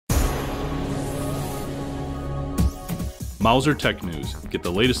Mauser Tech News. Get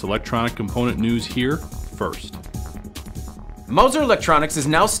the latest electronic component news here first. Mauser Electronics is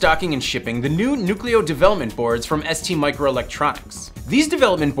now stocking and shipping the new Nucleo development boards from STMicroelectronics. These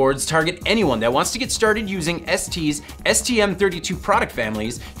development boards target anyone that wants to get started using ST's STM32 product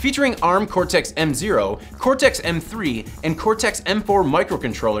families featuring ARM Cortex-M0, Cortex-M3, and Cortex-M4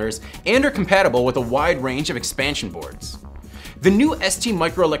 microcontrollers and are compatible with a wide range of expansion boards. The new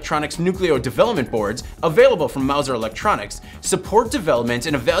STMicroelectronics Nucleo development boards, available from Mauser Electronics, support development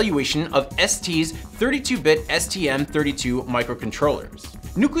and evaluation of ST's 32-bit STM32 microcontrollers.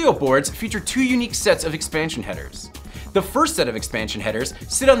 Nucleo boards feature two unique sets of expansion headers. The first set of expansion headers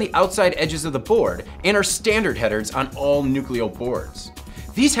sit on the outside edges of the board and are standard headers on all Nucleo boards.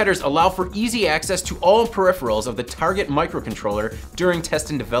 These headers allow for easy access to all peripherals of the target microcontroller during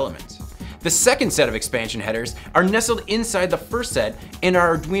test and development. The second set of expansion headers are nestled inside the first set and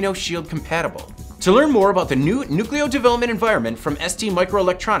are Arduino Shield compatible. To learn more about the new Nucleo development environment from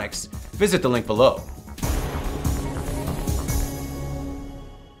STMicroelectronics, visit the link below.